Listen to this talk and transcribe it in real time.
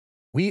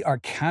We are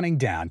counting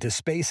down to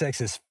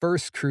SpaceX's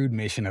first crewed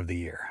mission of the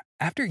year.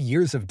 After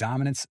years of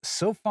dominance,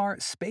 so far,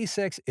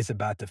 SpaceX is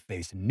about to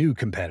face new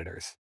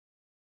competitors.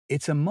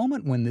 It's a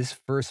moment when this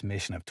first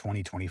mission of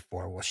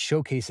 2024 will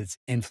showcase its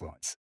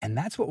influence, and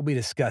that's what we'll be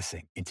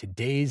discussing in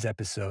today's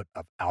episode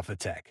of Alpha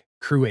Tech,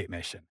 Crew 8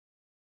 Mission.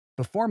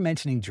 Before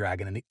mentioning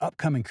Dragon and the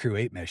upcoming Crew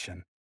 8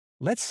 mission,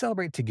 let's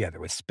celebrate together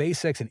with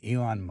SpaceX and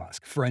Elon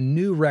Musk for a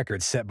new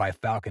record set by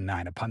Falcon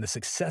 9 upon the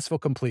successful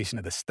completion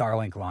of the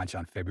Starlink launch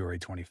on February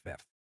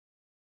 25th.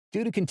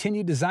 Due to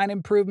continued design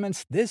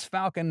improvements, this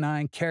Falcon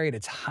 9 carried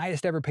its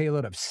highest ever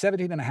payload of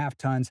 17.5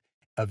 tons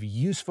of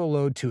useful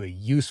load to a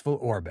useful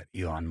orbit,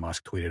 Elon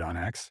Musk tweeted on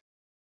X.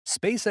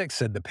 SpaceX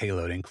said the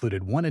payload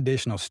included one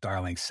additional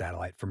Starlink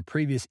satellite from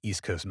previous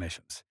East Coast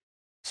missions.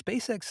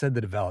 SpaceX said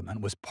the development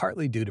was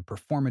partly due to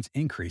performance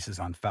increases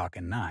on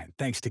Falcon 9,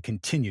 thanks to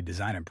continued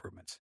design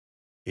improvements.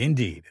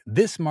 Indeed,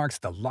 this marks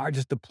the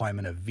largest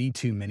deployment of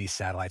V2 mini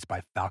satellites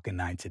by Falcon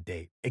 9 to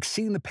date,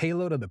 exceeding the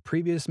payload of the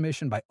previous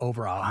mission by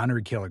over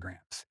 100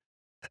 kilograms.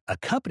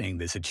 Accompanying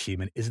this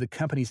achievement is the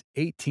company's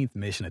 18th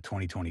mission of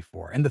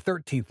 2024 and the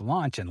 13th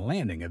launch and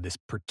landing of this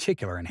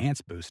particular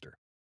enhanced booster.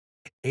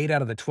 8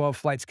 out of the 12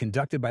 flights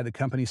conducted by the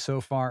company so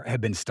far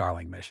have been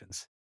Starlink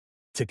missions.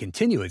 To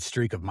continue its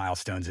streak of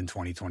milestones in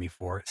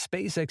 2024,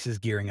 SpaceX is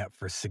gearing up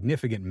for a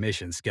significant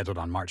mission scheduled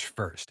on March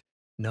 1st,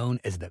 known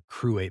as the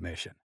Crew 8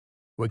 mission.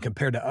 When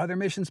compared to other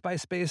missions by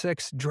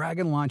SpaceX,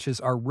 Dragon launches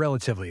are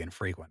relatively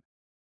infrequent.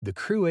 The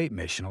Crew 8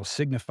 mission will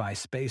signify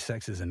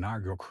SpaceX's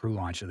inaugural crew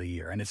launch of the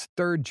year and its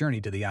third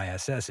journey to the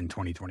ISS in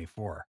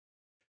 2024.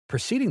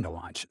 Preceding the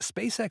launch,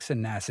 SpaceX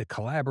and NASA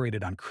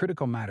collaborated on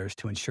critical matters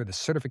to ensure the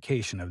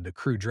certification of the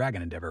Crew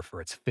Dragon endeavor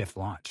for its fifth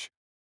launch.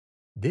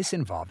 This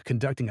involved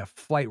conducting a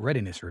Flight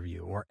Readiness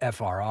Review, or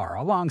FRR,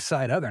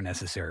 alongside other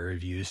necessary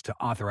reviews to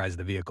authorize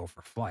the vehicle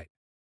for flight.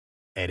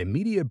 At a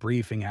media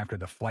briefing after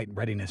the Flight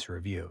Readiness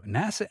Review,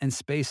 NASA and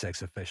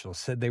SpaceX officials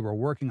said they were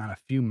working on a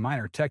few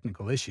minor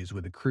technical issues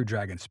with the Crew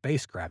Dragon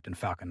spacecraft and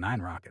Falcon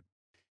 9 rocket.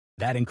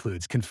 That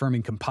includes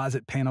confirming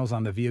composite panels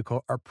on the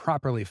vehicle are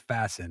properly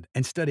fastened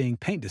and studying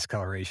paint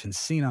discolorations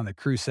seen on the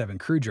Crew 7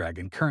 Crew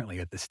Dragon currently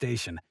at the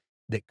station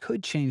that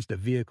could change the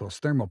vehicle's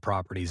thermal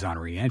properties on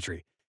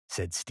re-entry,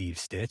 said Steve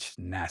Stitch,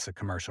 NASA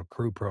Commercial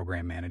Crew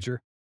Program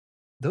Manager.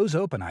 Those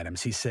open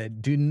items, he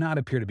said, do not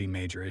appear to be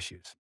major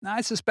issues. I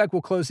suspect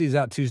we'll close these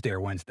out Tuesday or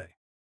Wednesday.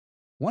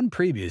 One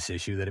previous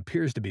issue that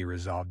appears to be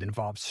resolved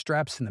involves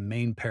straps in the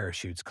main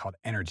parachutes called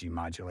energy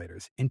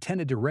modulators,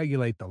 intended to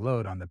regulate the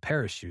load on the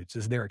parachutes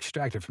as they're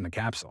extracted from the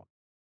capsule.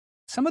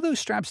 Some of those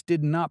straps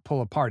did not pull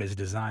apart as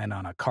designed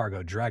on a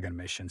cargo Dragon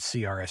mission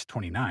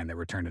CRS-29 that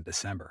returned in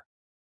December.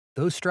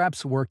 Those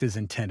straps worked as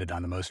intended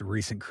on the most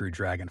recent Crew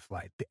Dragon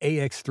flight, the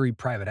AX-3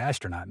 private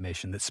astronaut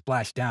mission that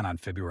splashed down on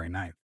February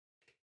 9th.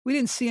 We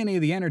didn't see any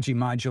of the energy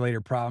modulator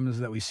problems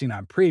that we've seen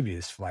on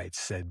previous flights,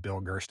 said Bill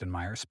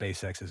Gerstenmaier,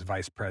 SpaceX's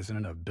vice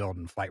president of build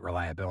and flight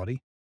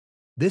reliability.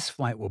 This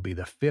flight will be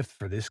the fifth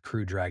for this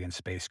Crew Dragon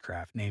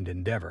spacecraft named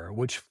Endeavour,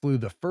 which flew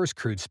the first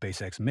crewed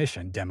SpaceX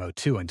mission, Demo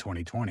 2, in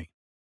 2020.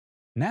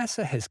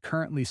 NASA has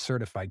currently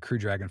certified Crew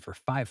Dragon for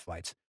 5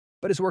 flights,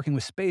 but is working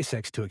with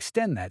SpaceX to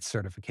extend that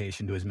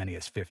certification to as many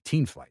as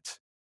 15 flights.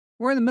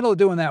 We're in the middle of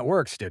doing that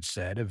work, Stitch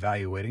said,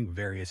 evaluating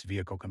various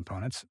vehicle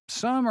components.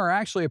 Some are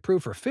actually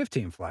approved for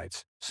 15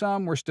 flights,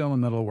 some we're still in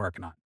the middle of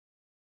working on.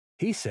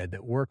 He said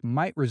that work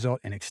might result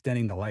in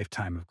extending the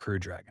lifetime of Crew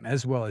Dragon,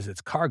 as well as its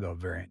cargo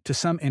variant, to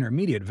some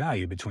intermediate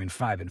value between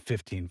 5 and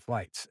 15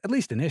 flights, at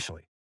least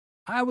initially.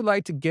 I would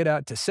like to get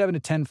out to 7 to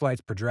 10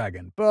 flights per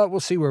Dragon, but we'll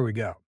see where we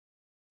go.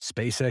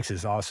 SpaceX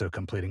is also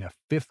completing a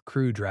 5th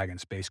Crew Dragon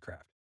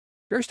spacecraft.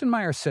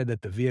 Gerstenmaier said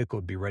that the vehicle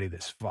would be ready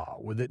this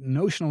fall, with it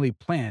notionally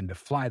planned to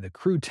fly the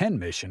Crew 10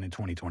 mission in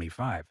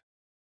 2025.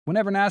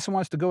 Whenever NASA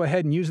wants to go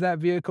ahead and use that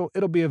vehicle,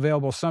 it'll be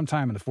available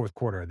sometime in the fourth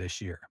quarter of this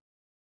year.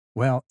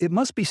 Well, it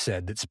must be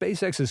said that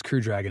SpaceX's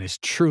Crew Dragon is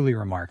truly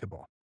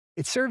remarkable.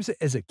 It serves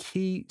as a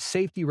key,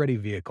 safety-ready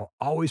vehicle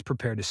always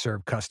prepared to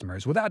serve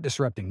customers without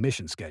disrupting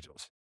mission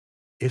schedules.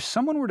 If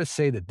someone were to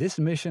say that this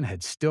mission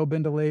had still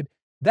been delayed,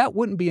 that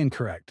wouldn't be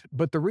incorrect,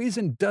 but the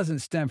reason doesn't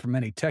stem from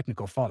any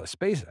technical fault of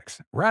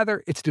SpaceX.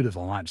 Rather, it's due to the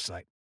launch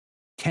site,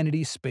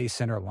 Kennedy Space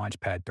Center Launch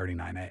Pad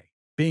 39A,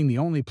 being the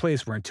only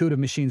place where Intuitive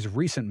Machines'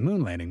 recent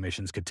moon landing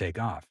missions could take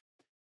off.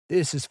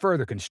 This is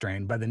further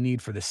constrained by the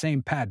need for the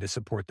same pad to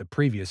support the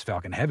previous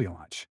Falcon Heavy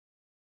launch.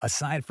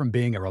 Aside from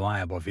being a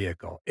reliable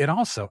vehicle, it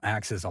also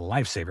acts as a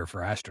lifesaver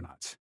for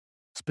astronauts.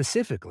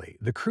 Specifically,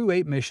 the Crew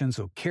 8 missions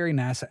will carry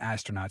NASA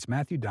astronauts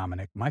Matthew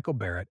Dominic, Michael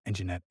Barrett, and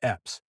Janette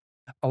EPS,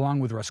 along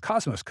with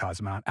Roscosmos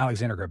cosmonaut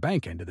Alexander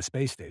Gerbankin to the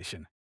space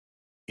station.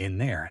 In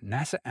there,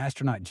 NASA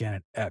astronaut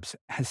Janette EPS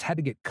has had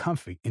to get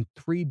comfy in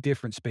 3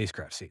 different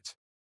spacecraft seats.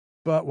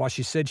 But while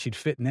she said she'd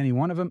fit in any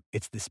one of them,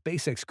 it's the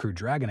SpaceX Crew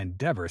Dragon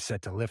Endeavour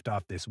set to lift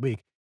off this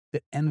week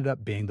that ended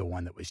up being the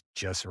one that was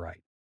just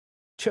right.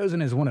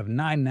 Chosen as one of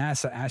 9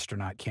 NASA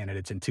astronaut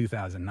candidates in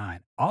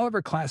 2009, all of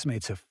her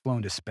classmates have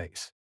flown to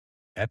space.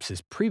 EPS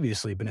has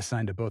previously been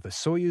assigned to both a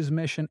Soyuz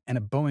mission and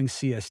a Boeing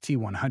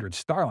CST-100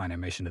 Starliner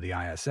mission to the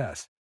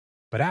ISS.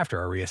 but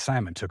after a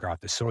reassignment took her off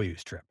the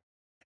Soyuz trip.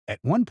 At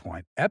one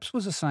point, Epps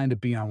was assigned to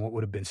be on what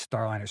would have been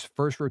Starliner's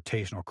first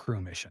rotational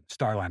crew mission,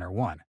 Starliner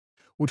 1,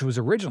 which was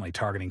originally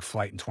targeting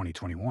flight in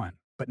 2021,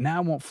 but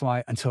now won't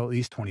fly until at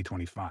least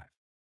 2025.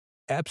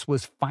 Epps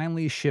was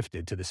finally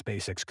shifted to the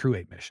SpaceX Crew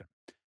 8 mission.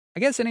 I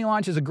guess any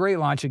launch is a great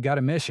launch that got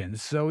a mission,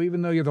 so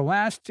even though you're the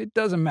last, it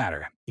doesn't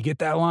matter. You get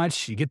that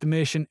launch, you get the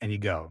mission, and you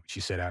go, she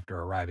said after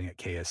arriving at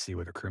KSC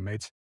with her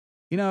crewmates.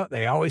 You know,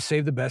 they always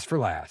save the best for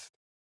last.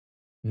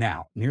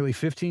 Now, nearly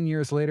 15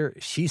 years later,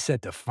 she's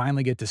set to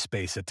finally get to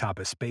space atop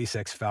a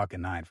SpaceX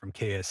Falcon 9 from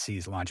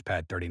KSC's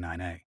Launchpad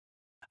 39A.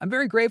 I'm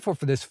very grateful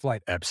for this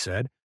flight, Epps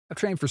said. I've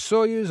trained for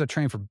Soyuz, I've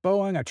trained for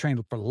Boeing, I've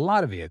trained for a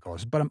lot of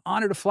vehicles, but I'm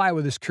honored to fly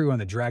with this crew on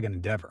the Dragon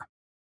Endeavour.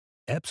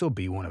 Epps will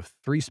be one of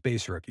 3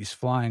 space rookies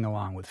flying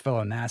along with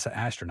fellow NASA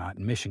astronaut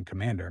and mission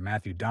commander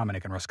Matthew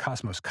Dominic and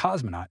Roscosmos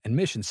cosmonaut and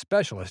mission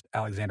specialist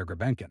Alexander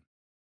Grebenkin.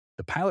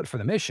 The pilot for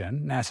the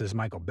mission, NASA's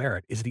Michael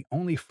Barrett, is the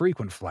only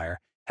frequent flyer,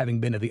 having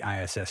been to the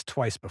ISS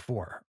twice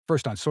before,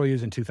 first on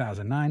Soyuz in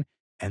 2009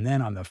 and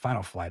then on the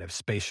final flight of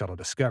Space Shuttle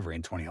Discovery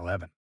in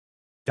 2011.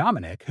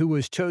 Dominic, who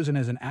was chosen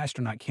as an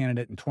astronaut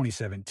candidate in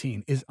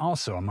 2017, is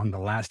also among the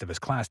last of his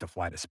class to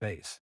fly to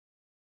space.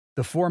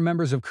 The 4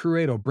 members of Crew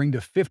 8 will bring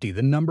to 50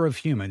 the number of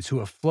humans who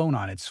have flown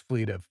on its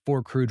fleet of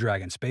 4 Crew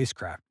Dragon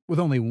spacecraft, with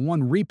only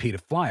 1 repeat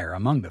flyer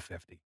among the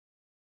 50.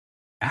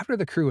 After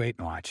the Crew 8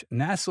 launch,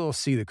 NASA will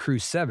see the Crew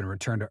 7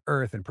 return to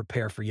Earth and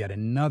prepare for yet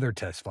another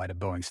test flight of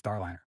Boeing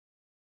Starliner.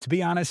 To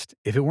be honest,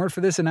 if it weren't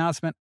for this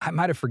announcement, I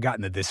might have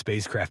forgotten that this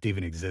spacecraft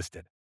even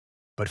existed.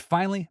 But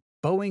finally,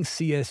 Boeing's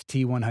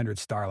CST-100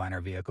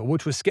 Starliner vehicle,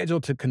 which was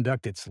scheduled to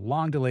conduct its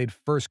long-delayed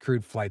first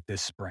crewed flight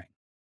this spring.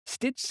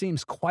 Stitch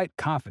seems quite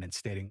confident,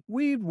 stating,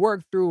 "We've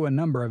worked through a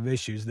number of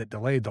issues that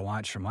delayed the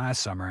launch from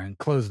last summer and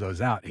closed those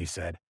out," he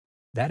said.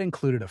 That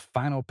included a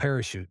final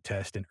parachute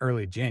test in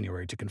early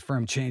January to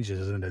confirm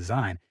changes in the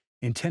design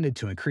intended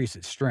to increase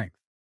its strength.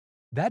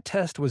 That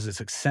test was a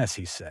success,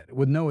 he said,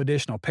 with no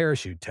additional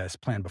parachute tests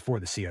planned before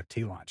the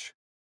CFT launch.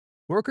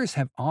 Workers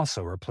have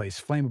also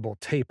replaced flammable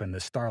tape in the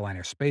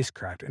Starliner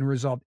spacecraft and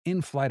resolved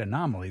in-flight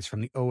anomalies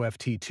from the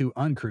OFT-2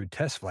 uncrewed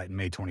test flight in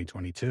May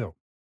 2022.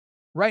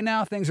 Right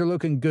now, things are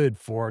looking good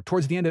for,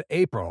 towards the end of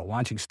April,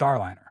 launching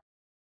Starliner.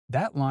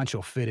 That launch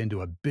will fit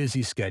into a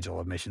busy schedule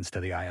of missions to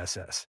the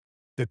ISS.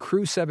 The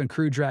Crew 7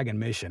 Crew Dragon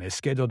mission is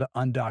scheduled to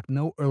undock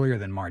no earlier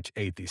than March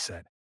 8th, he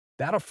said.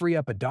 That'll free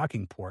up a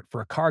docking port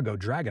for a cargo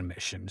Dragon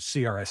mission,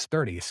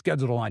 CRS-30,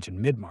 scheduled to launch in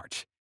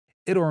mid-March.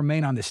 It'll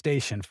remain on the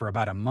station for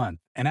about a month,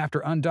 and after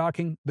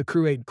undocking, the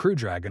Crew 8 Crew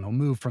Dragon will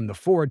move from the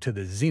forward to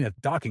the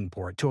Zenith docking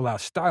port to allow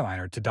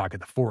Starliner to dock at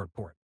the forward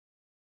port.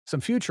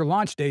 Some future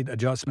launch date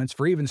adjustments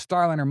for even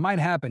Starliner might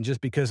happen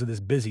just because of this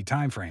busy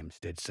timeframe,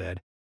 Stitch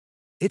said.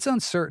 It's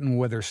uncertain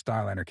whether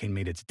Starliner can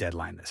meet its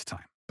deadline this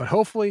time, but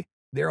hopefully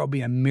there will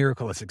be a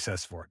miracle of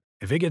success for it.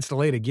 If it gets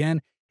delayed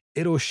again,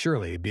 it'll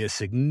surely be a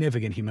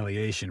significant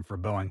humiliation for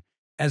Boeing,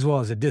 as well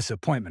as a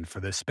disappointment for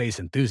the space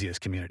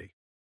enthusiast community.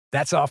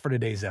 That's all for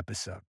today's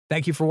episode.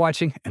 Thank you for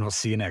watching, and we'll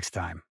see you next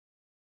time.